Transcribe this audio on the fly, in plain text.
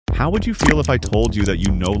How would you feel if I told you that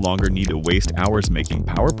you no longer need to waste hours making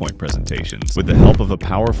PowerPoint presentations? With the help of a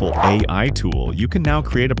powerful AI tool, you can now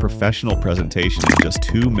create a professional presentation in just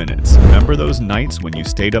 2 minutes. Remember those nights when you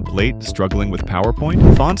stayed up late struggling with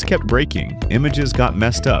PowerPoint? Fonts kept breaking, images got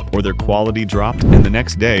messed up, or their quality dropped, and the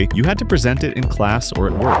next day you had to present it in class or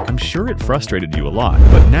at work. I'm sure it frustrated you a lot,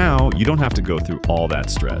 but now you don't have to go through all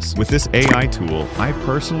that stress. With this AI tool, I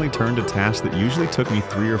personally turned a task that usually took me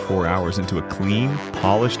 3 or 4 hours into a clean,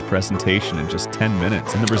 polished presentation in just 10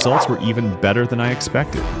 minutes, and the results were even better than I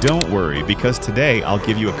expected. Don't worry, because today I'll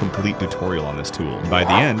give you a complete tutorial on this tool, and by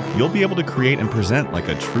the end, you'll be able to create and present like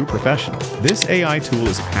a true professional. This AI tool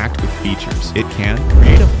is packed with features. It can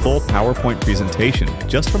create a full PowerPoint presentation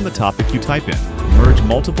just from the topic you type in, merge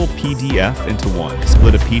multiple PDF into one,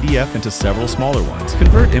 split a PDF into several smaller ones,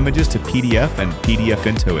 convert images to PDF and PDF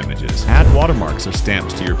into images, add watermarks or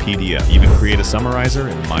stamps to your PDF, even create a summarizer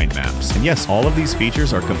and mind maps. And yes, all of these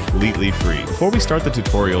features are completely free. Before we start the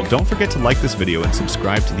tutorial, don't forget to like this video and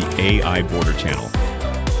subscribe to the AI Border channel.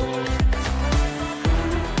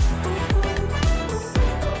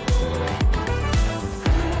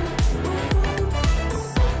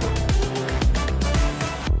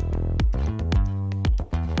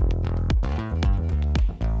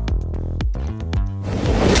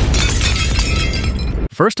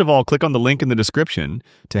 First of all, click on the link in the description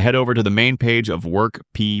to head over to the main page of Work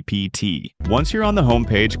PPT. Once you're on the home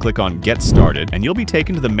page, click on Get Started, and you'll be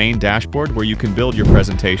taken to the main dashboard where you can build your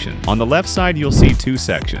presentation. On the left side, you'll see 2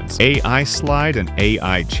 sections, AI Slide and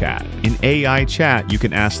AI Chat. In AI Chat, you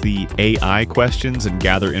can ask the AI questions and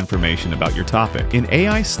gather information about your topic. In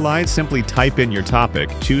AI Slide, simply type in your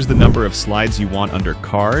topic, choose the number of slides you want under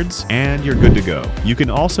Cards, and you're good to go. You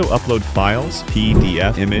can also upload files,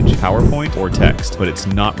 PDF, image, PowerPoint, or text, but it's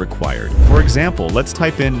not required. For example, let's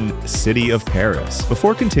type in City of Paris.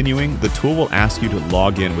 Before continuing, the tool will ask you to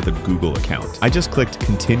log in with a Google account. I just clicked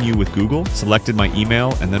Continue with Google, selected my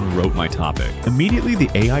email, and then wrote my topic. Immediately, the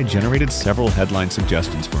AI generated several headline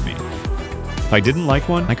suggestions for me. If I didn't like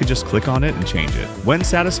one, I could just click on it and change it. When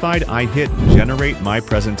satisfied, I hit Generate My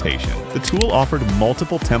Presentation. The tool offered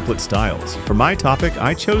multiple template styles. For my topic,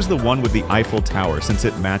 I chose the one with the Eiffel Tower since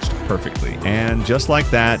it matched perfectly. And just like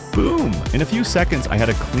that, boom! In a few seconds, I had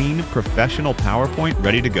a clean, professional PowerPoint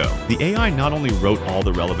ready to go. The AI not only wrote all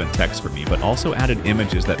the relevant text for me, but also added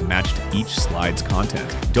images that matched each slide's content.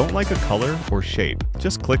 Don't like a color or shape?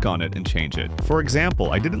 Just click on it and change it. For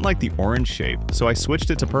example, I didn't like the orange shape, so I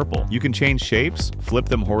switched it to purple. You can change shapes, flip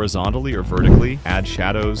them horizontally or vertically, add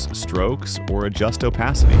shadows, strokes, or adjust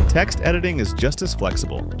opacity. Text editing is just as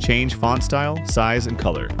flexible. Change font style, size, and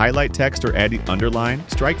color. Highlight text or add underline,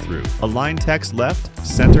 strike through. Align text left,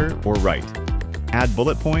 center, or right. Add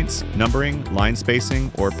bullet points, numbering, line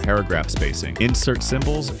spacing, or paragraph spacing. Insert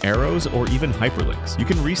symbols, arrows, or even hyperlinks. You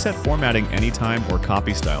can reset formatting anytime or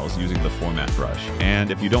copy styles using the format brush.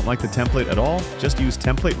 And if you don't like the template at all, just use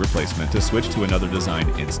template replacement to switch to another design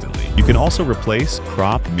instantly. You can also replace,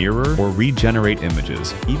 crop, mirror, or regenerate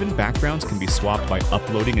images. Even backgrounds can be swapped by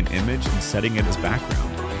uploading an image and setting it as background.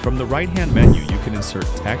 From the right-hand menu, you can insert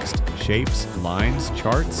text, shapes, lines,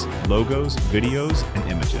 charts, logos, videos,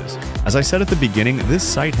 and images. As I said at the beginning, this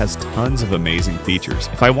site has tons of amazing features.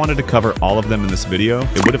 If I wanted to cover all of them in this video,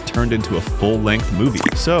 it would have turned into a full-length movie.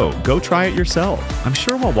 So, go try it yourself. I'm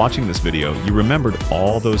sure while watching this video, you remembered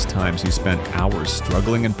all those times you spent hours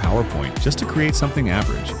struggling in PowerPoint just to create something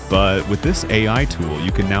average. But with this AI tool,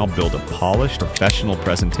 you can now build a polished, professional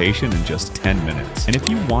presentation in just 10 minutes. And if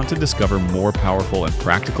you want to discover more powerful and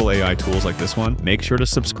practical AI tools like this one, make sure to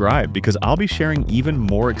subscribe because I'll be sharing even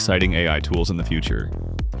more exciting AI tools in the future.